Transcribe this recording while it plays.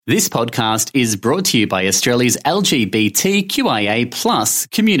This podcast is brought to you by Australia's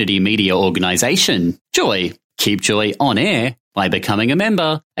LGBTQIA+ community media organisation, Joy. Keep Joy on air by becoming a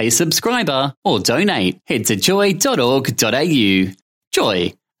member, a subscriber, or donate. Head to joy.org.au.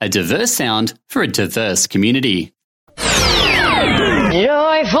 Joy, a diverse sound for a diverse community.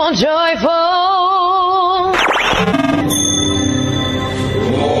 Joyful, joyful.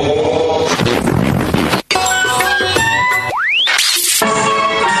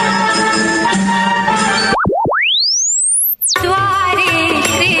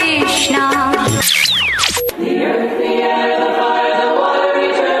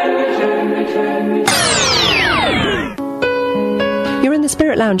 You're in the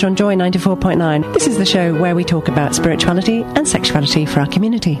Spirit Lounge on Joy 94.9. This is the show where we talk about spirituality and sexuality for our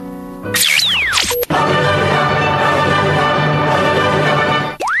community.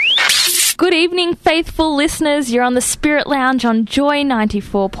 Good evening, faithful listeners. You're on the Spirit Lounge on Joy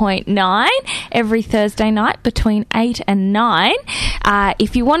 94.9 every Thursday night between 8 and 9.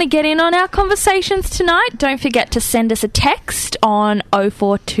 If you want to get in on our conversations tonight, don't forget to send us a text on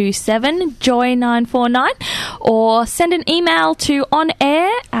 0427 Joy 949 or send an email to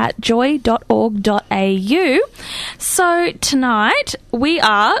onair@joy.org.au. So tonight we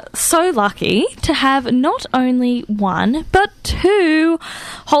are so lucky to have not only one but two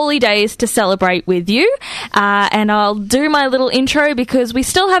holy days to celebrate with you, and I'll do my little intro because we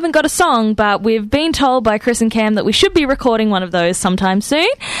still haven't got a song, but we've been told by Chris and Cam that we should be recording one of those sometime soon,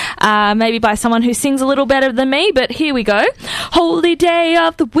 maybe by someone who sings a little better than me, but here we go. Holy day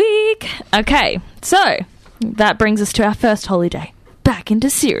of the week. Okay, so that brings us to our first holy day. Back into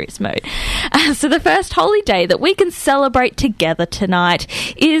serious mode. So the first holy day that we can celebrate together tonight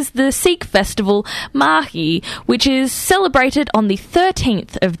is the Sikh festival Mahi, which is celebrated on the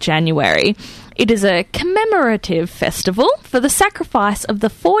 13th of January. It is a commemorative festival for the sacrifice of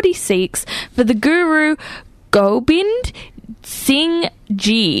the 40 Sikhs for the Guru Gobind Singh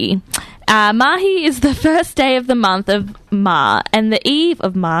Ji. Mahi is the first day of the month of Ma, and the eve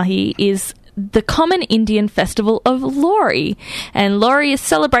of Mahi is the common Indian festival of Lori. And Lori is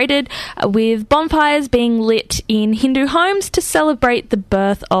celebrated with bonfires being lit in Hindu homes to celebrate the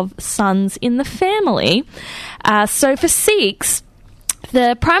birth of sons in the family. So for Sikhs,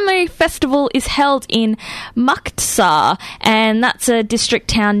 the primary festival is held in Muktsar, and that's a district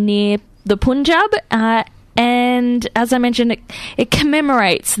town near the Punjab. And as I mentioned, it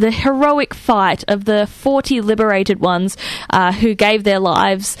commemorates the heroic fight of the 40 liberated ones who gave their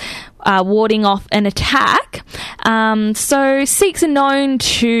lives warding off an attack. So Sikhs are known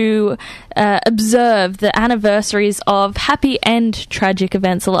to observe the anniversaries of happy and tragic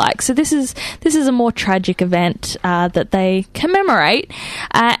events alike. So this is a more tragic event that they commemorate.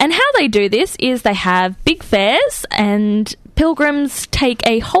 And how they do this is they have big fairs, and pilgrims take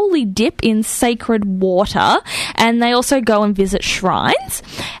a holy dip in sacred water, and they also go and visit shrines.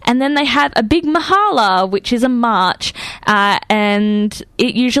 And then they have a big mahala, which is a march, and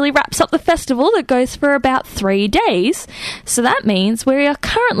it usually wraps up the festival that goes for about 3 days. So that means we are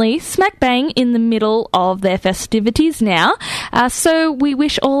currently smack bang in the middle of their festivities now. So we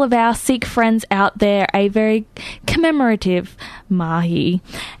wish all of our Sikh friends out there a very commemorative Mahi.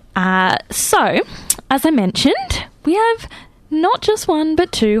 So, as I mentioned, we have not just one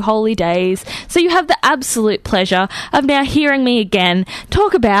but two holy days. So you have the absolute pleasure of now hearing me again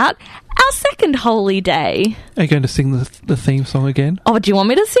talk about our second holy day. Are you going to sing the theme song again? Oh, do you want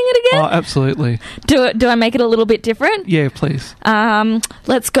me to sing it again? Oh, absolutely. Do I make it a little bit different? Yeah, please.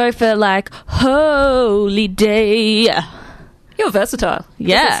 Let's go for like holy day. You're versatile.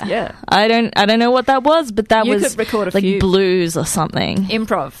 Yeah. Yeah. I don't know what that was, but that You was could record a like few. blues or something.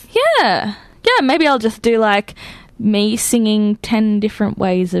 Improv. Yeah. Yeah, maybe I'll just do like me singing 10 different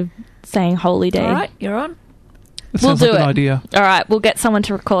ways of saying holy day. All right, you're on. That We'll sounds do like it. an idea. All right, we'll get someone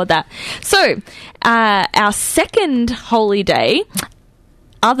to record that. So, our second holy day,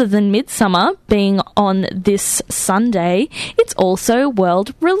 other than Midsumma being on this Sunday, it's also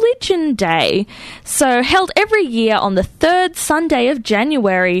World Religion Day. So, held every year on the third Sunday of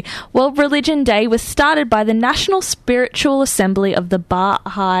January, World Religion Day was started by the National Spiritual Assembly of the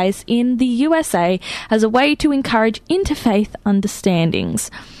Baha'is in the USA as a way to encourage interfaith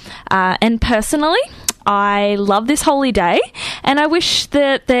understandings. And personally, I love this holy day, and I wish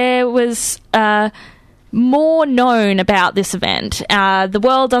that there was more known about this event. The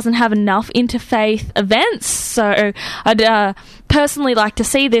world doesn't have enough interfaith events, so I'd personally like to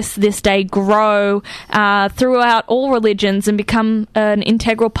see this day grow throughout all religions and become an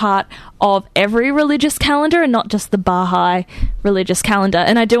integral part of every religious calendar and not just the Baha'i religious calendar.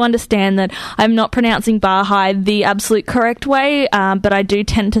 And I do understand that I'm not pronouncing Baha'i the absolute correct way, but I do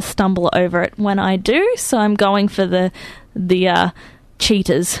tend to stumble over it when I do, so I'm going for the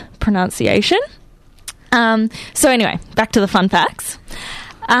cheater's pronunciation. So anyway, back to the fun facts.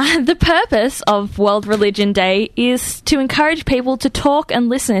 The purpose of World Religion Day is to encourage people to talk and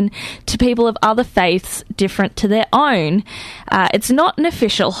listen to people of other faiths different to their own. It's not an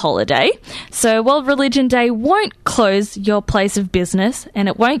official holiday, so World Religion Day won't close your place of business and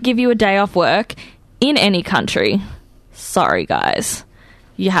it won't give you a day off work in any country. Sorry, guys.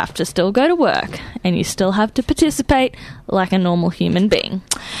 You have to still go to work and you still have to participate like a normal human being.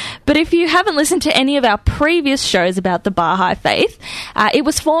 But if you haven't listened to any of our previous shows about the Baha'i faith, it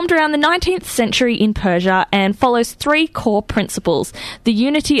was formed around the 19th century in Persia and follows 3 core principles: the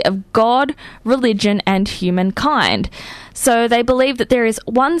unity of God, religion, and humankind. So they believe that there is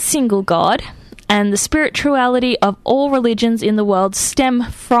one single God, and the spirituality of all religions in the world stem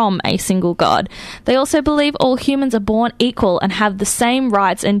from a single God. They also believe all humans are born equal and have the same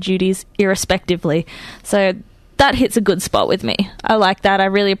rights and duties irrespectively. So that hits a good spot with me. I like that. I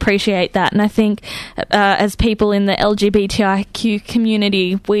really appreciate that. And I think as people in the LGBTIQ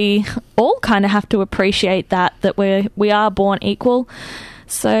community, we all kind of have to appreciate that we are born equal.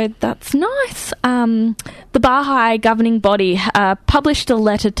 So that's nice. The Baha'i governing body published a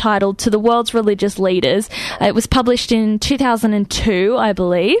letter titled "To the World's Religious Leaders." It was published in 2002, I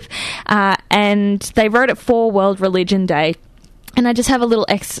believe, and they wrote it for World Religion Day. And I just have a little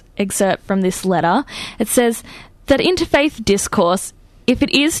excerpt from this letter. It says that interfaith discourse, if it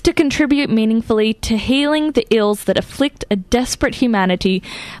is to contribute meaningfully to healing the ills that afflict a desperate humanity,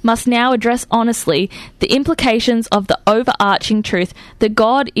 must now address honestly the implications of the overarching truth that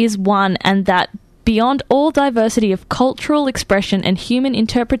God is one and that beyond all diversity of cultural expression and human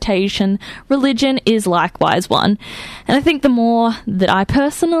interpretation, religion is likewise one. And I think the more that I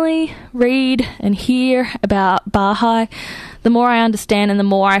personally read and hear about Baha'i, the more I understand and the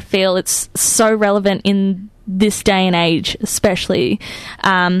more I feel it's so relevant in this day and age, especially.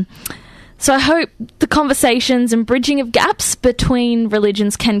 So I hope the conversations and bridging of gaps between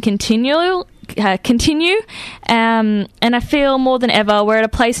religions can continue. And I feel more than ever we're at a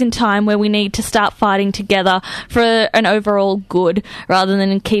place in time where we need to start fighting together for an overall good rather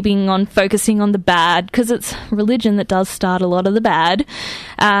than keeping on focusing on the bad, because it's religion that does start a lot of the bad.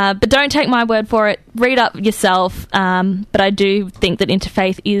 But don't take my word for it. Read up yourself. But I do think that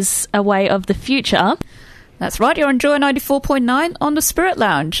interfaith is a way of the future. That's right, you're on Joy 94.9 on the Spirit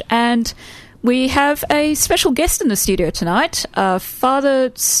Lounge, and we have a special guest in the studio tonight,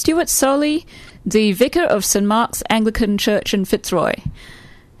 Father Stuart Soley, the Vicar of St Mark's Anglican Church in Fitzroy.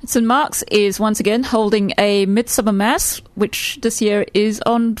 St Mark's is once again holding a Midsumma Mass, which this year is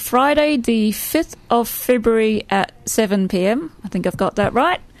on Friday the 5th of February at 7 p.m. I think I've got that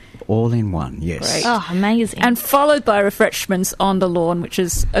right. All in one, yes. Great. Oh, amazing. And followed by refreshments on the lawn, which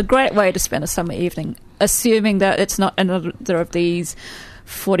is a great way to spend a summer evening, assuming that it's not another of these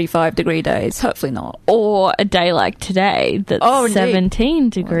 45-degree days. Hopefully not. Or a day like today that's 17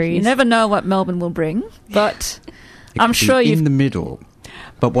 degrees. Well, you never know what Melbourne will bring, but I'm sure you've... in the middle.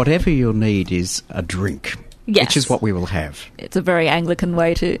 But whatever you'll need is a drink. Yes. Which is what we will have. It's a very Anglican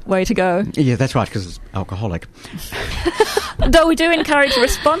way to go. Yeah, that's right, because it's alcoholic. Though we do encourage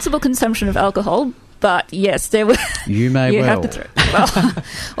responsible consumption of alcohol, but yes, there will... You may well.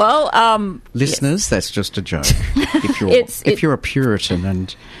 Listeners, yes. That's just a joke. If you're a Puritan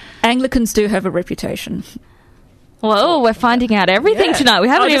and... Anglicans do have a reputation. Well, we're finding out everything tonight. We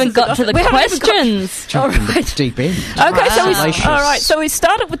haven't even got to the questions. Jumping the deep end. Okay, so we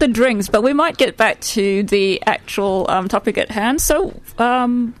started with the drinks, but we might get back to the actual topic at hand. So,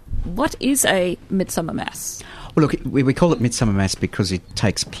 what is a Midsumma Mass? Well, look, we call it Midsumma Mass because it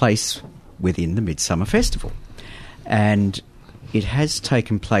takes place within the Midsumma Festival. And it has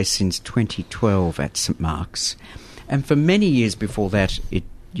taken place since 2012 at St Mark's. And for many years before that, it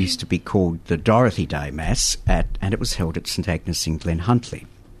used to be called the Dorothy Day Mass, and it was held at St Agnes in Glen Huntly.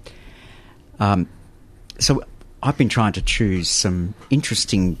 So I've been trying to choose some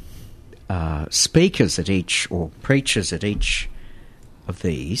interesting speakers at each, or preachers at each of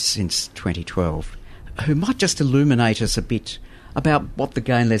these since 2012, who might just illuminate us a bit about what the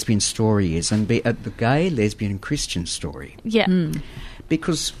gay and lesbian story is, and be the gay, lesbian and Christian story. Yeah.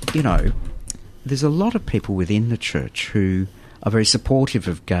 Because, there's a lot of people within the church who are very supportive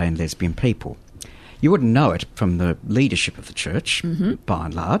of gay and lesbian people. You wouldn't know it from the leadership of the church, by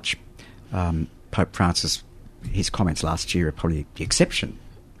and large. Pope Francis, his comments last year are probably the exception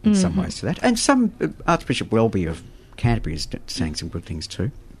in some ways to that. And some Archbishop Welby of Canterbury is saying some good things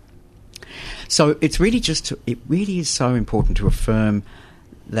too. So it really is so important to affirm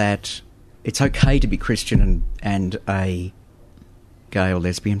that it's okay to be Christian and a gay or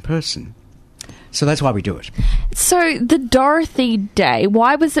lesbian person. So that's why we do it. So the Dorothy Day,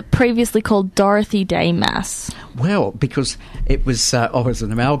 why was it previously called Dorothy Day Mass? Well, because it was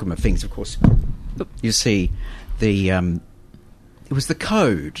an amalgam of things, of course. You see, it was the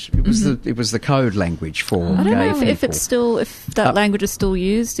code. It was the code language for I don't gay know people. if that language is still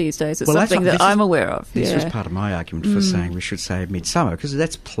used these days. It's Well, something that I'm aware of. This was part of my argument for saying we should say Midsumma, because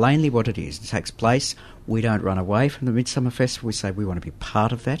that's plainly what it is. It takes place. We don't run away from the Midsumma Festival. We say we want to be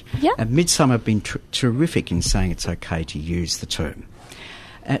part of that. Yeah. And Midsumma have been terrific in saying it's okay to use the term,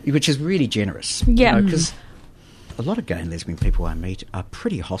 which is really generous. Yeah. Because a lot of gay and lesbian people I meet are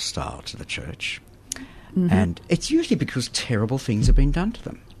pretty hostile to the church. And it's usually because terrible things have been done to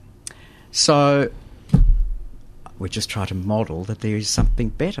them. So we just try to model that there is something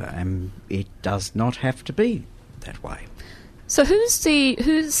better, and it does not have to be that way. So who's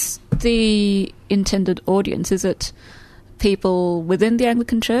the intended audience? Is it people within the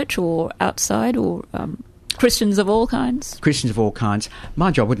Anglican Church or outside, or Christians of all kinds? Christians of all kinds.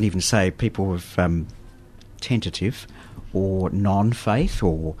 Mind you, I wouldn't even say people of tentative or non-faith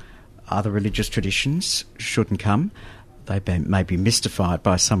or other religious traditions shouldn't come. They may be mystified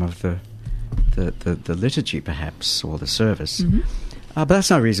by some of the liturgy, perhaps, or the service. But that's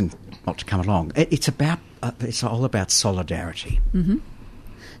no reason not to come along. It's all about solidarity.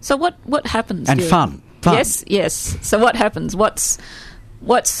 So what happens? And fun. Yes. So what happens? What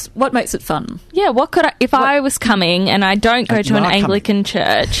makes it fun? Yeah, if I was coming and I don't go to an Anglican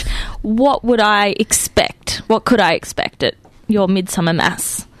church, what would I expect? What could I expect at your Midsumma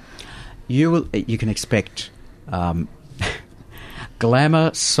Mass? You can expect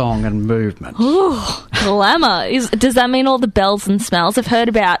glamour, song and movement. Ooh, glamour. Does that mean all the bells and smells? I've heard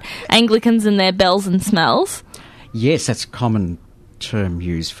about Anglicans and their bells and smells. Yes, that's a common term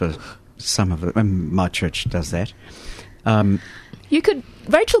used for some of it. My church does that.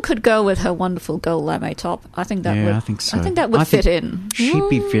 Rachel could go with her wonderful gold lame top. I think that would. I think so. I think that would fit in. She'd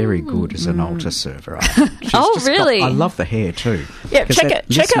be very good as an altar server. Really? I love the hair too. Yeah, check out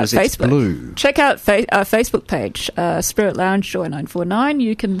It's Facebook. blue. Check out our Facebook page, Spirit Lounge Joy 949.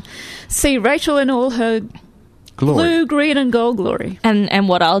 You can see Rachel in all her Glory. blue, green, and gold glory. And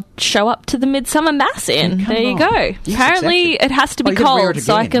what I'll show up to the Midsumma Mass in. Come There you on. go. Yes, Apparently, exactly. it has to be You could wear cold, it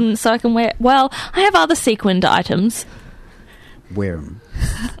so I again. can wear. Well, I have other sequined items. Wear them.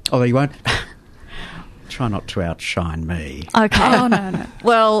 Although you won't. Try not to outshine me. Okay. Oh, no.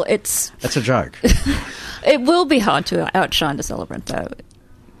 Well, That's a joke. it will be hard to outshine the celebrant, though.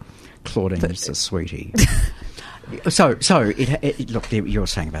 Claudine is a sweetie. So look, you're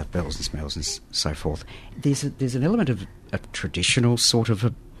saying about bells and smells and so forth. There's an element of a traditional sort of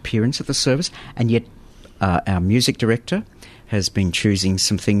appearance at the service, and yet our music director has been choosing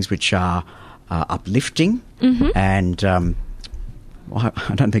some things which are uplifting and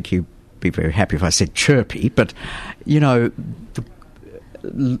I don't think you'd be very happy if I said chirpy, but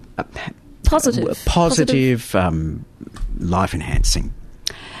positive, life enhancing.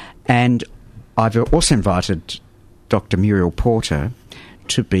 And I've also invited Dr. Muriel Porter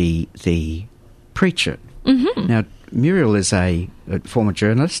to be the preacher. Now, Muriel is a former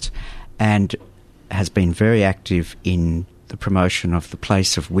journalist and has been very active in the promotion of the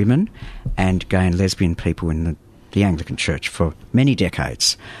place of women and gay and lesbian people in the Anglican Church for many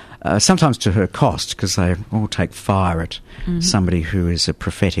decades, sometimes to her cost, because they all take fire at somebody who is a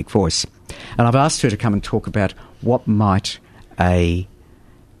prophetic voice. And I've asked her to come and talk about what might a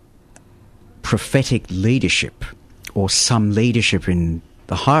prophetic leadership or some leadership in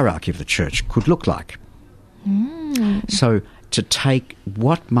the hierarchy of the church could look like. So to take,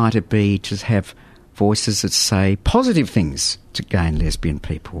 what might it be to have voices that say positive things to gay and lesbian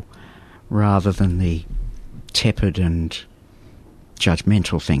people rather than the tepid and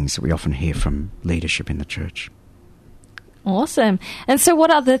judgmental things that we often hear from leadership in the church. Awesome. And so what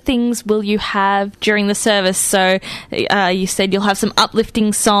other things will you have during the service? So you said you'll have some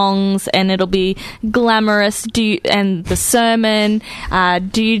uplifting songs and it'll be glamorous. And the sermon,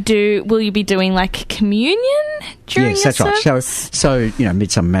 will you be doing like communion during yes, the that's service? right. So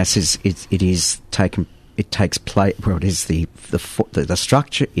Midsumma Mass takes place. Well, it is the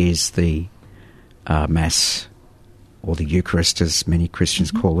structure is the Mass, or the Eucharist, as many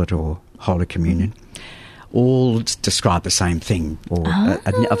Christians call it, or Holy Communion. All describe the same thing, or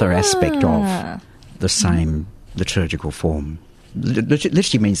another aspect of the same liturgical form.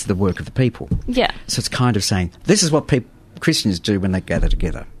 Liturgy means the work of the people. Yeah. So it's kind of saying, this is what Christians do when they gather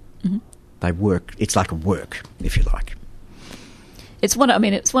together. Mm-hmm. They work. It's like a work, if you like. It's one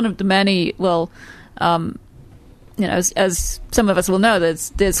of the many. Well, as some of us will know,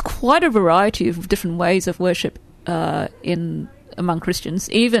 there's quite a variety of different ways of worship among Christians,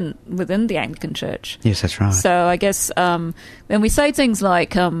 even within the Anglican Church. Yes, that's right. So I guess when we say things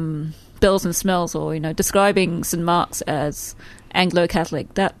like bells and smells, or describing St. Mark's as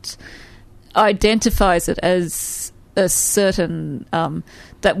Anglo-Catholic, that identifies it as a certain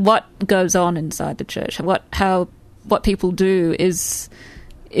that what goes on inside the church, what people do is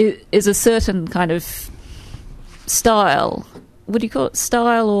a certain kind of style. What do you call it?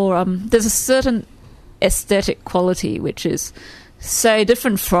 Style, or there's a certain aesthetic quality which is, say,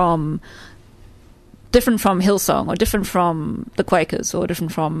 different from Hillsong, or different from the Quakers, or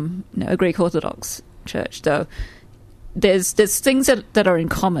different from a Greek Orthodox church. Though there's things that are in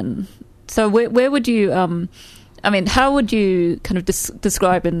common. So where would you how would you kind of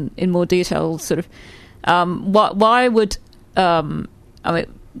describe in more detail sort of why would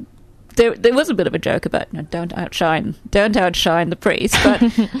there was a bit of a joke about don't outshine the priest, but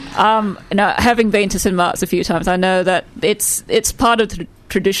having been to St. Mark's a few times, I know that it's part of the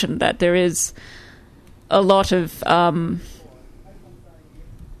tradition that there is a lot of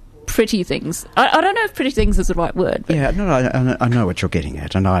pretty things. I don't know if pretty things is the right word. But Yeah, no, I know what you're getting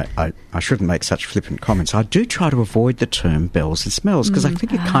at, and I shouldn't make such flippant comments. I do try to avoid the term bells and smells, because I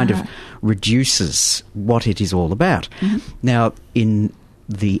think it kind of reduces what it is all about. Mm-hmm. Now, in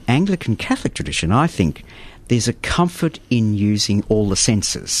the Anglican Catholic tradition, I think there's a comfort in using all the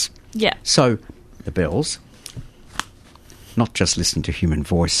senses. Yeah. So, the bells, not just listening to human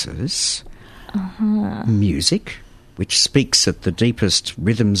voices, music, which speaks at the deepest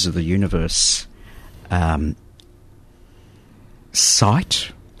rhythms of the universe,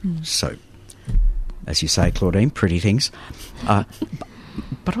 sight, so, as you say, Claudine, pretty things.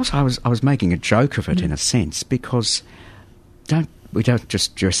 But also I was making a joke of it in a sense, because we don't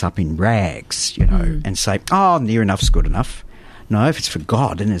just dress up in rags, and say, oh, near enough's good enough. No, if it's for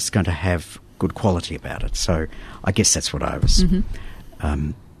God, then it's going to have good quality about it. So I guess that's what I was,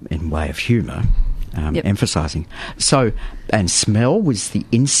 in way of humour, emphasising. So, and smell was the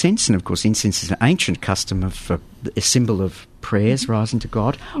incense, and of course incense is an ancient custom of a symbol of prayers rising to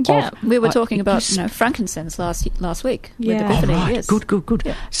God. Yeah, we were talking about frankincense last week. With Epiphany, right. yes. Good.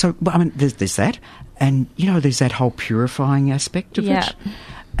 Yeah. So, there's that, and there's that whole purifying aspect of it,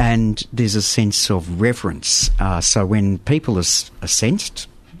 and there's a sense of reverence. So when people are sensed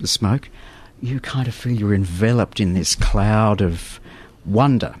the smoke, you kind of feel you're enveloped in this cloud of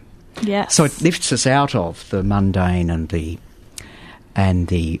wonder. Yes. So it lifts us out of the mundane and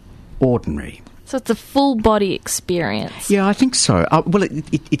the ordinary. So it's a full body experience. Yeah, I think so. Well,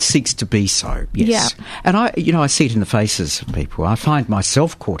 it seeks to be so. Yes. Yeah. And I see it in the faces of people. I find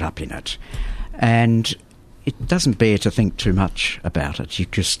myself caught up in it, and it doesn't bear to think too much about it. You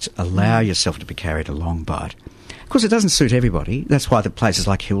just allow yourself to be carried along by it. Of course, it doesn't suit everybody. That's why the places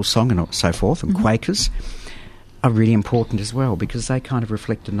like Hillsong and so forth, and Quakers, are really important as well, because they kind of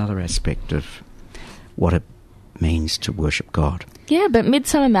reflect another aspect of what it means to worship God. Yeah, but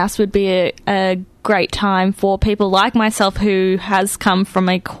Midsumma Mass would be a great time for people like myself, who has come from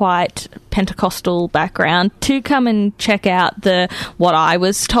a quite Pentecostal background, to come and check out what I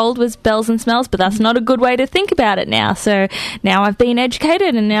was told was bells and smells, but that's not a good way to think about it now. So now I've been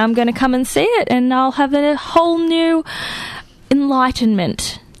educated, and now I'm going to come and see it, and I'll have a whole new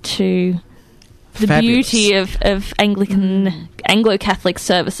enlightenment to the beauty of Anglo-Catholic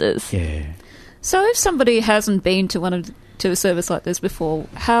services. Yeah. So if somebody hasn't been to a service like this before,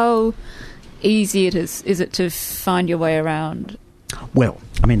 how easy is it to find your way around? Well,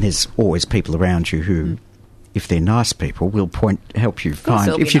 there's always people around you who, if they're nice people, will help you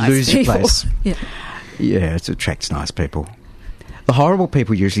find, if you lose your place. Yeah, it attracts nice people. The horrible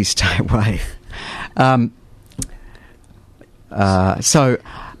people usually stay away. So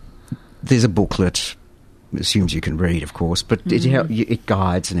there's a booklet, assumes you can read, of course, but it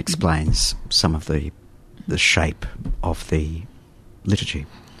guides and explains some of the shape of the liturgy.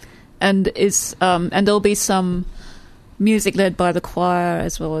 And there'll be some music led by the choir,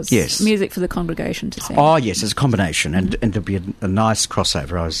 as well as music for the congregation to sing. Oh, yes, it's a combination, and there'll be a nice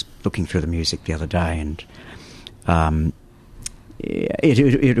crossover. I was looking through the music the other day, and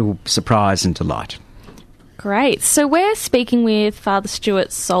it'll surprise and delight. Great. So we're speaking with Father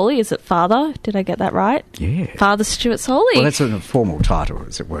Stuart Soley. Is it Father? Did I get that right? Yeah. Father Stuart Soley. Well, that's a formal title,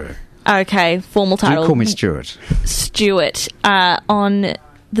 as it were. Okay, formal title. Do call me Stuart. Stuart, on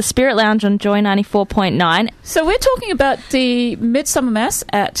the Spirit Lounge on Joy 94.9. So we're talking about the Midsumma Mass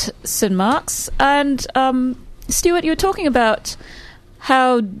at St Mark's, and Stuart, you were talking about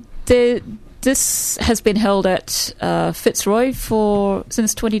how this has been held at Fitzroy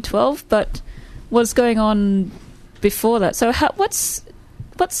since 2012, but what's going on before that? So what's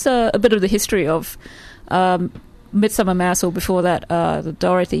a bit of the history of Midsumma Mass, or before that, the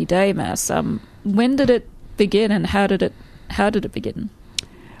Dorothy Day Mass? When did it begin, and how did it begin?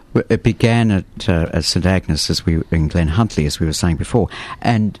 Well, it began at St Agnes in Glen Huntly, as we were saying before,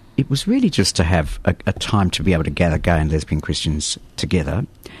 and it was really just to have a time to be able to gather gay and lesbian Christians together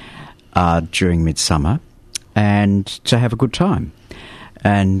during Midsumma, and to have a good time.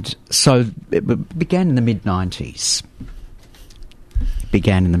 And so it began in the mid-90s.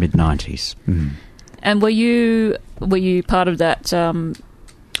 And were you part of that?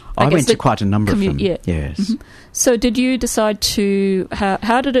 I went to quite a number of them. Yeah. Yes. Mm-hmm. So did you decide to?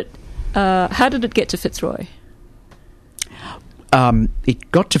 How did it get to Fitzroy?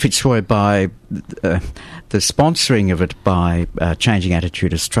 It got to Fitzroy by the sponsoring of it by Changing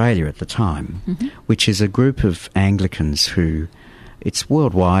Attitude Australia at the time, which is a group of Anglicans who, it's a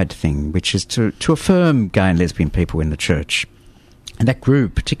worldwide thing, which is to affirm gay and lesbian people in the church. And that grew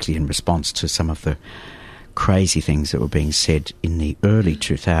particularly in response to some of the crazy things that were being said in the early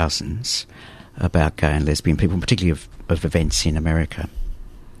 2000s about gay and lesbian people, particularly of events in America,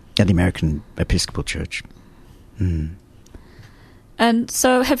 at the American Episcopal Church. And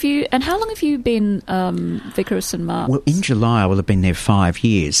so how long have you been Vicar of St Mark's? Well, in July I will have been there 5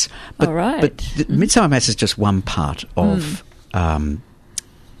 years. But, all right. But the Midsumma Mass is just one part of the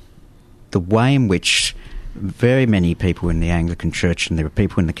way in which very many people in the Anglican Church, and there are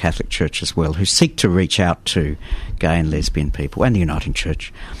people in the Catholic Church as well, who seek to reach out to gay and lesbian people, and the Uniting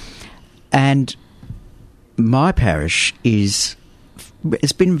Church. And my parish it's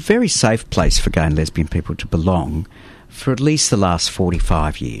been a very safe place for gay and lesbian people to belong for at least the last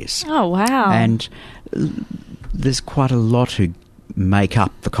 45 years. Oh, wow. And there's quite a lot who make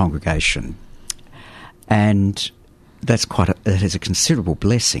up the congregation. And that is a considerable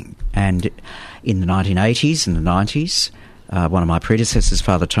blessing. And in the 1980s and the 90s, one of my predecessors,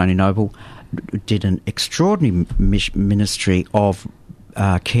 Father Tony Noble, did an extraordinary ministry of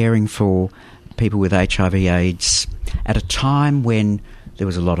caring for people with HIV/AIDS at a time when there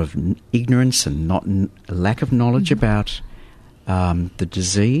was a lot of ignorance and lack of knowledge about the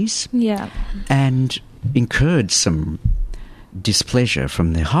disease. Yeah. And incurred some displeasure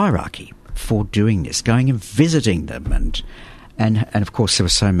from the hierarchy for doing this, going and visiting them, and of course there were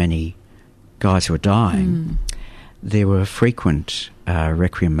so many guys who were dying. There were frequent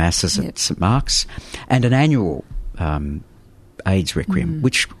requiem masses at St Mark's, and an annual AIDS requiem,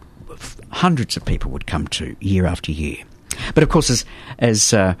 which hundreds of people would come to year after year. But of course,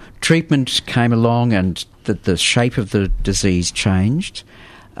 as treatment came along and the shape of the disease changed,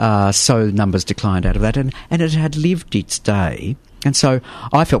 so numbers declined out of that, and it had lived its day. And so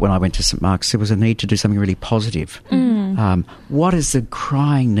I felt when I went to St Mark's there was a need to do something really positive. What is the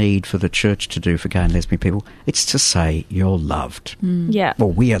crying need for the church to do for gay and lesbian people? It's to say you're loved. Yeah.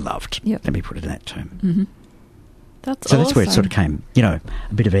 Or we are loved. Yep. Let me put it in that term. That's That's where it sort of came, a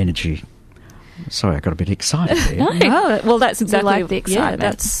bit of energy. Sorry, I got a bit excited there. No, well, that's exactly like the excitement.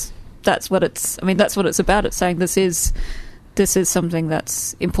 Yeah, that's what it's. I mean, that's what it's about. It's saying this is something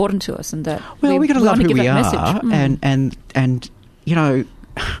that's important to us, and that we got to love want who give we that are, message. and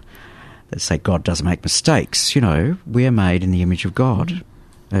let's say God doesn't make mistakes. We're made in the image of God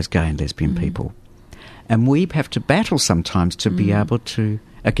as gay and lesbian people, and we have to battle sometimes to be able to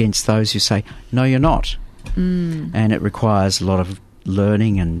against those who say no, you're not, and it requires a lot of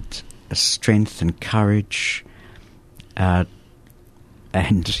learning and strength and courage and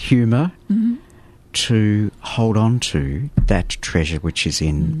humour to hold on to that treasure which is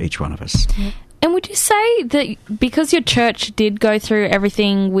in each one of us. And would you say that because your church did go through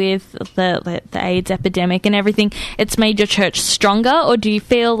everything with the AIDS epidemic and everything, it's made your church stronger? Or do you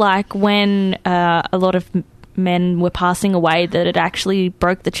feel like when a lot of men were passing away that it actually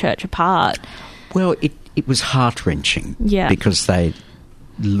broke the church apart? Well, it was heart-wrenching because they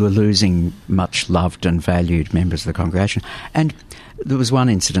were losing much loved and valued members of the congregation. And there was one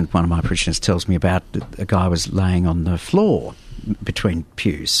incident one of my parishioners tells me about. A guy was laying on the floor between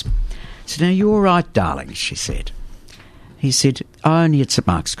pews. I said, "Now, you all right, darling?" she said. He said, "Only at St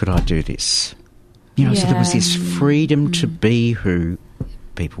Mark's could I do this." So there was this freedom to be who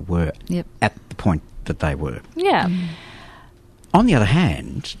people were at the point that they were. Yeah. On the other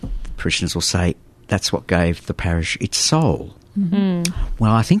hand, parishioners will say that's what gave the parish its soul.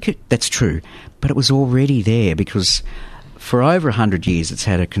 Well, I think that's true, but it was already there because for over 100 years, it's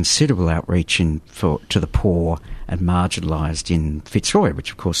had a considerable outreach to the poor and marginalised in Fitzroy,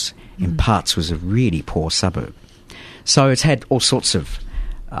 which, of course, in parts was a really poor suburb. So it's had all sorts of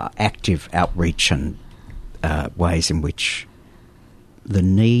active outreach and ways in which the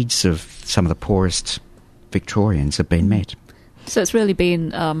needs of some of the poorest Victorians have been met. So it's really been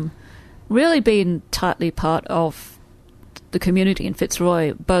tightly part of the community in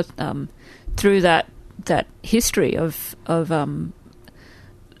Fitzroy, both through that history of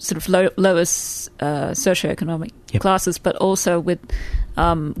sort of lowest socioeconomic classes, but also with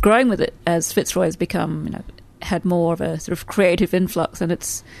growing with it as Fitzroy has become, had more of a sort of creative influx, and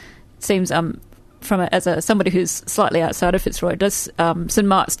it seems as somebody who's slightly outside of Fitzroy, St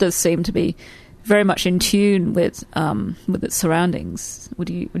Mark's does seem to be very much in tune with its surroundings. Would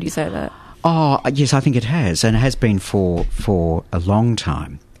you say that? Oh yes, I think it has, and it has been for a long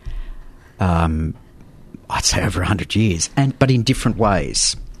time. I'd say over 100 years, but in different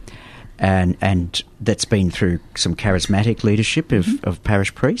ways. And that's been through some charismatic leadership of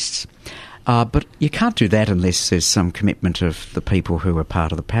parish priests. But you can't do that unless there's some commitment of the people who are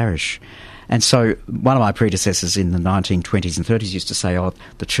part of the parish. And so one of my predecessors in the 1920s and 30s used to say,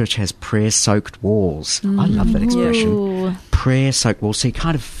 the church has prayer-soaked walls. I love that expression. Ooh. Prayer-soaked walls. So you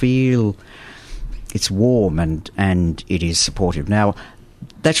kind of feel it's warm and it is supportive. Now,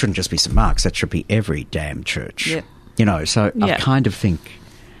 that shouldn't just be St Mark's, that should be every damn church. Yep. So I kind of think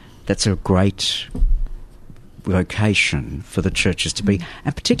that's a great vocation for the churches to be,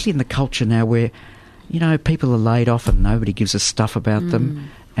 and particularly in the culture now where, people are laid off and nobody gives a stuff about them,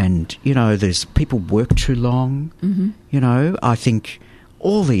 and, there's people work too long. I think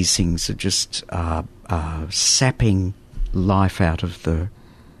all these things are just sapping life out of the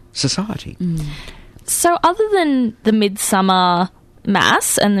society. So other than the Midsumma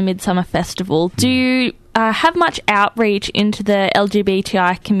Mass and the Midsumma Festival, do you have much outreach into the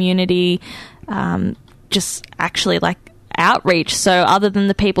LGBTI community, just actually outreach? So other than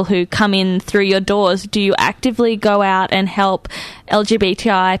the people who come in through your doors, do you actively go out and help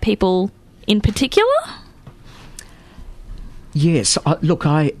LGBTI people in particular? Yes. Look,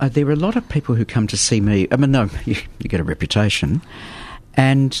 there are a lot of people who come to see me. I mean, no, you get a reputation,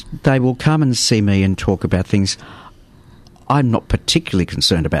 and they will come and see me and talk about things. I'm not particularly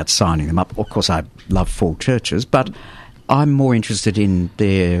concerned about signing them up. Of course, I love full churches, but I'm more interested in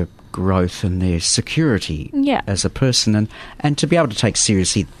their growth and their security as a person, and to be able to take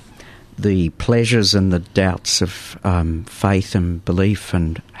seriously the pleasures and the doubts of faith and belief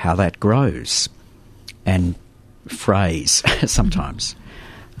and how that grows and frays sometimes,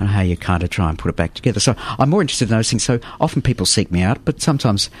 and how you kind of try and put it back together. So I'm more interested in those things. So often people seek me out, but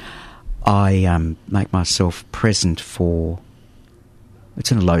sometimes I make myself present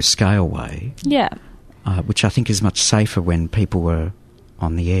it's in a low-scale way. Yeah. Which I think is much safer when people were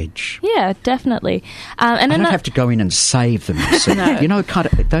on the edge. Yeah, definitely. And I don't have to go in and save them. So, no. Kind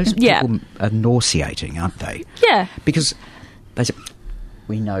of those people are nauseating, aren't they? Yeah. Because they say,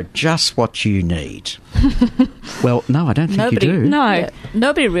 we know just what you need. Well, no, I don't think you do. No. Yeah.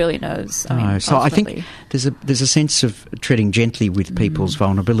 Nobody really knows. So ultimately. I think there's a sense of treading gently with people's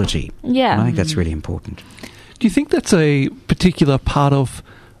vulnerability. Yeah. And I think that's really important. Do you think that's a particular part of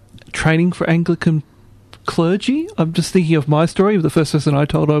training for Anglican clergy? I'm just thinking of my story. The first person I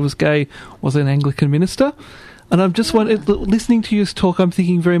told I was gay was an Anglican minister. And I'm just listening to you talk, I'm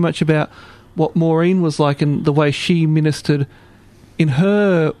thinking very much about what Maureen was like and the way she ministered in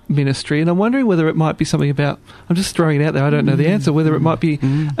her ministry. And I'm wondering whether it might be something about, I'm just throwing it out there, I don't know the answer, whether it might be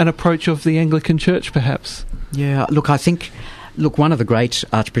an approach of the Anglican Church perhaps. Yeah, look, one of the great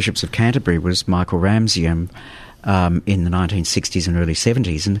archbishops of Canterbury was Michael Ramsey in the 1960s and early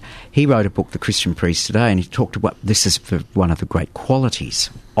 70s, and he wrote a book, The Christian Priest Today, and he talked about this is one of the great qualities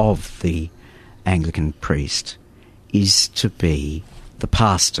of the Anglican priest is to be the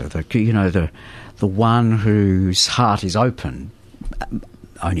pastor, the one whose heart is open,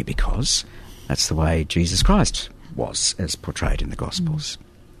 only because that's the way Jesus Christ was, as portrayed in the Gospels.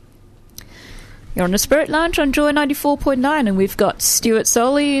 You're on the Spirit Lounge on Joy 94.9, and we've got Stuart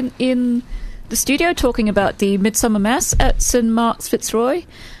Soley in the studio talking about the Midsumma Mass at St Mark's, Fitzroy.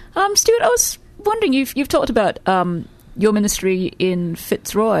 Stuart, I was wondering, you've talked about your ministry in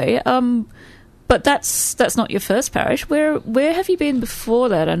Fitzroy, but that's not your first parish. Where have you been before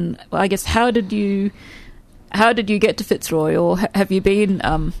that? And I guess how did you get to Fitzroy, or have you been?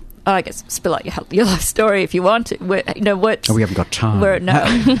 I guess spill out your life story if you want to. We haven't got time.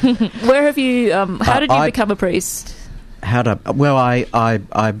 Where have you? How did you become a priest?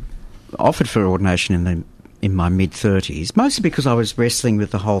 I offered for ordination in my mid-30s, mostly because I was wrestling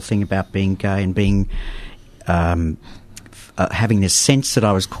with the whole thing about being gay and being of having this sense that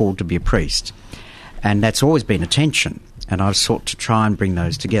I was called to be a priest. And that's always been a tension, and I've sought to try and bring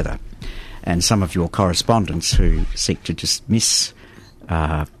those together. And some of your correspondents who seek to dismiss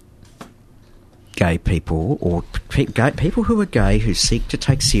gay people, or people who are gay who seek to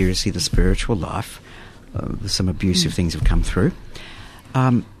take seriously the spiritual life, some abusive things have come through.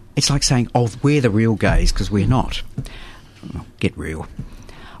 It's like saying, oh, we're the real gays, because we're not. Well, get real.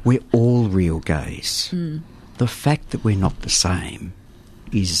 We're all real gays. The fact that we're not the same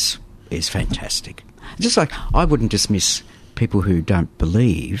is fantastic. Just like I wouldn't dismiss people who don't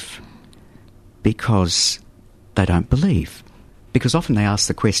believe because they don't believe, because often they ask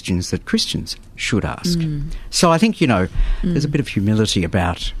the questions that Christians should ask. So I think, there's a bit of humility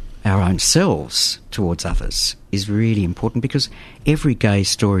about our own selves towards others is really important, because every gay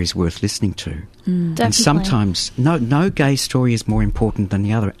story is worth listening to. And sometimes no gay story is more important than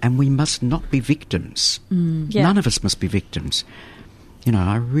the other, and we must not be victims. None of us must be victims.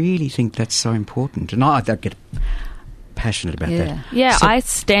 I really think that's so important, and I get passionate about that. Yeah, so, I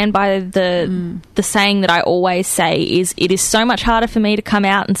stand by the saying that I always say is, it is so much harder for me to come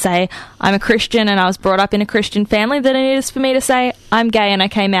out and say I'm a Christian and I was brought up in a Christian family than it is for me to say I'm gay and I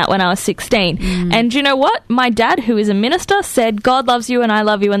came out when I was 16. And you know what? My dad, who is a minister, said God loves you and I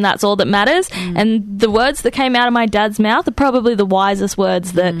love you and that's all that matters. And the words that came out of my dad's mouth are probably the wisest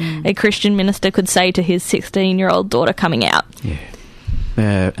words that a Christian minister could say to his 16-year-old daughter coming out. Yeah.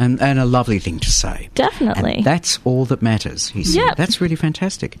 And a lovely thing to say. Definitely. And that's all that matters, he said. Yep. That's really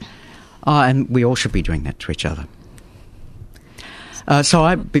fantastic. And we all should be doing that to each other.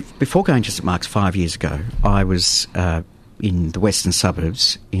 So before going to St Mark's 5 years ago, I was in the western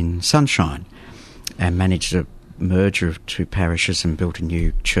suburbs in Sunshine and managed a merger of two parishes and built a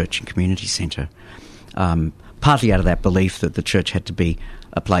new church and community centre, partly out of that belief that the church had to be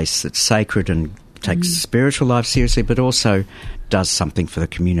a place that's sacred and takes spiritual life seriously, but also does something for the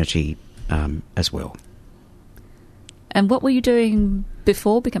community as well. And what were you doing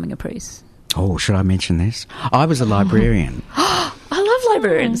before becoming a priest? Oh, should I mention this? I was a librarian. I love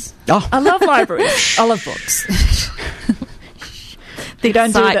librarians. Oh. I love libraries. I love books. The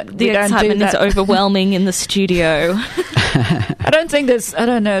excitement is overwhelming in the studio. I don't think there's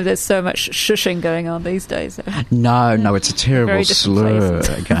so much shushing going on these days. No, it's a terrible slur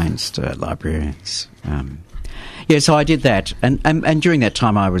against librarians. So I did that, and during that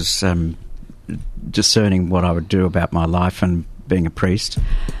time I was discerning what I would do about my life and being a priest.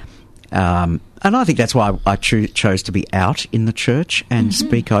 And I think that's why I chose to be out in the church and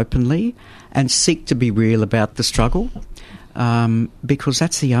speak openly and seek to be real about the struggle, because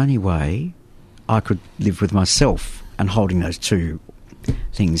that's the only way I could live with myself, and holding those two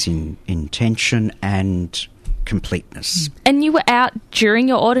things in tension and completeness. And you were out during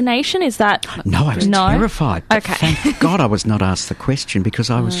your ordination? Is that... No, I was terrified. Okay. Thank God I was not asked the question, because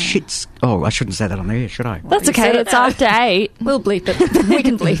I was shit... Oh, I shouldn't say that on the air, should I? That's okay, it's after 8. We'll bleep it. We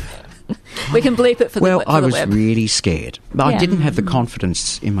can bleep. We can bleep it for the web. Well, I was really scared. I didn't have the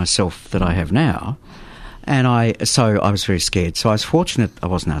confidence in myself that I have now, and so I was very scared. So I was fortunate I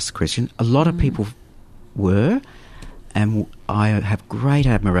wasn't asked the question. A lot of people were, and I have great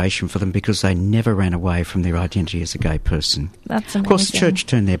admiration for them, because they never ran away from their identity as a gay person. That's amazing. Of course, the church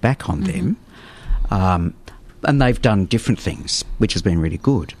turned their back on them, and they've done different things, which has been really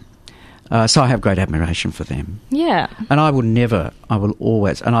good. So I have great admiration for them. Yeah. And I will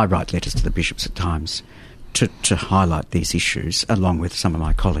always, and I write letters to the bishops at times to highlight these issues, along with some of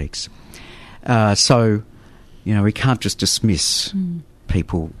my colleagues. So, we can't just dismiss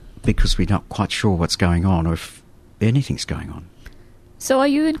people because we're not quite sure what's going on, or if anything's going on. So are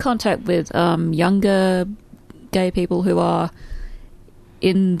you in contact with younger gay people who are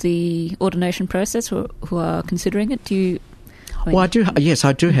in the ordination process, who are considering it? Well, I do. Yes,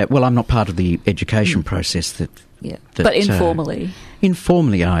 I do have. Well, I'm not part of the education process that. Yeah, but informally.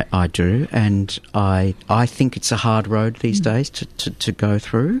 Informally, I do, and I think it's a hard road these days to go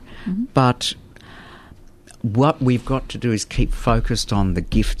through. But what we've got to do is keep focused on the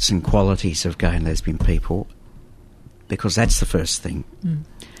gifts and qualities of gay and lesbian people, because that's the first thing.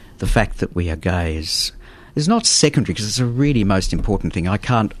 The fact that we are gay is not secondary, because it's a really most important thing.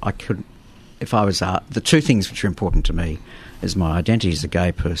 If I was the two things which are important to me is my identity as a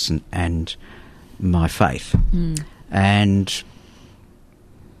gay person and my faith. And,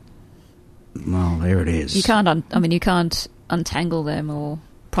 well, there it is. You can't untangle them or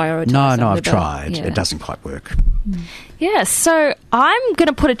prioritise them. No, I've tried. Yeah. It doesn't quite work. Yeah, so I'm going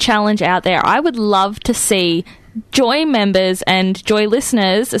to put a challenge out there. I would love to see Joy members and Joy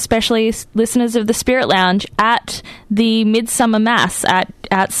listeners, especially listeners of the Spirit Lounge, at the Midsumma Mass at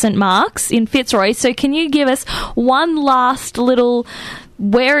at St Mark's in Fitzroy. So can you give us one last little,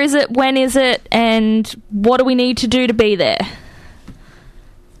 where is it, when is it, and what do we need to do to be there?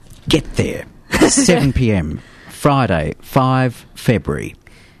 Get there. 7 p.m, Friday, 5 February.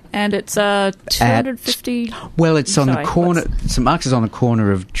 And it's 250... Well, it's on the corner... St Mark's is on the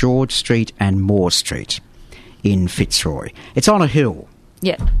corner of George Street and Moore Street in Fitzroy. It's on a hill.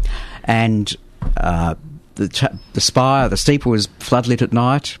 Yeah. And the spire, the steeple was floodlit at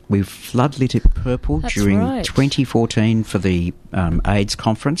night. We floodlit it purple during 2014 for the AIDS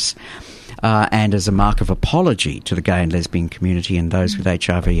conference. And as a mark of apology to the gay and lesbian community and those with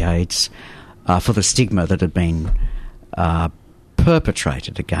HIV/AIDS for the stigma that had been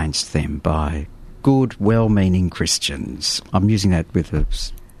perpetrated against them by good, well-meaning Christians. I'm using that with a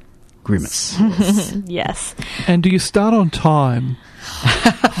grimace. Yes. And do you start on time?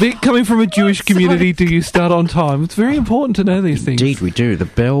 Coming from a Jewish community, do you start on time? It's very important to know these things. Indeed we do. The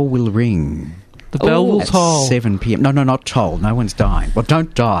bell will ring. The bell will toll. At 7 p.m. No, not toll. No one's dying. Well,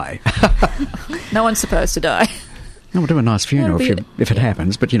 don't die. No one's supposed to die. No, we'll do a nice funeral if it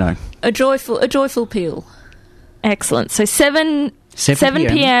happens, but, you know. A joyful peal. Excellent. So 7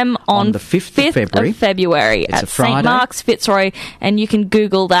 p.m. on the 5th of February it's at St Mark's, Fitzroy, and you can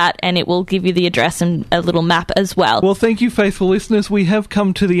Google that and it will give you the address and a little map as well. Well, thank you, faithful listeners. We have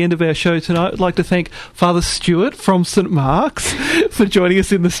come to the end of our show tonight. I'd like to thank Father Stuart from St Mark's for joining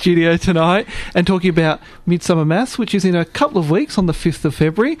us in the studio tonight and talking about Midsumma Mass, which is in a couple of weeks on the 5th of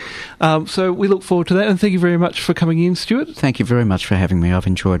February. So we look forward to that, and thank you very much for coming in, Stuart. Thank you very much for having me. I've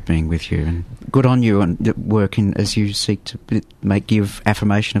enjoyed being with you, and good on you and working as you seek to give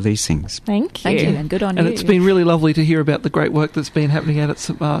affirmation of these things. Thank you. Thank you, and good on you. And it's been really lovely to hear about the great work that's been happening out at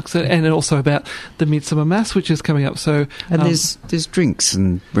St Mark's, and also about the Midsumma Mass, which is coming up. So, and there's drinks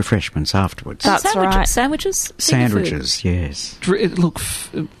and refreshments afterwards. That's right. Sandwiches? Sandwiches, yes. Look,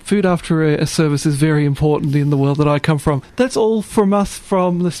 food after a service is very important in the world that I come from. That's all from us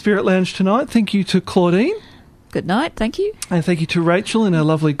from the Spirit Lounge tonight. Thank you to Claudine. Good night, thank you. And thank you to Rachel in our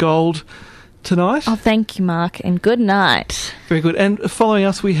lovely gold tonight. Oh, thank you, Mark, and good night. Very good. And following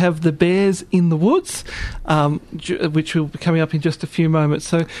us, we have the Bears in the Woods, which will be coming up in just a few moments.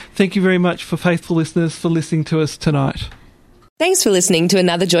 So thank you very much for faithful listeners for listening to us tonight. Thanks for listening to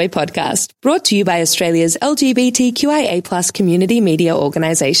another Joy podcast, brought to you by Australia's LGBTQIA+ community media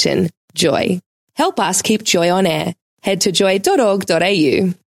organisation, Joy. Help us keep Joy on air. Head to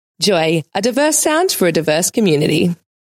joy.org.au. Joy, a diverse sound for a diverse community.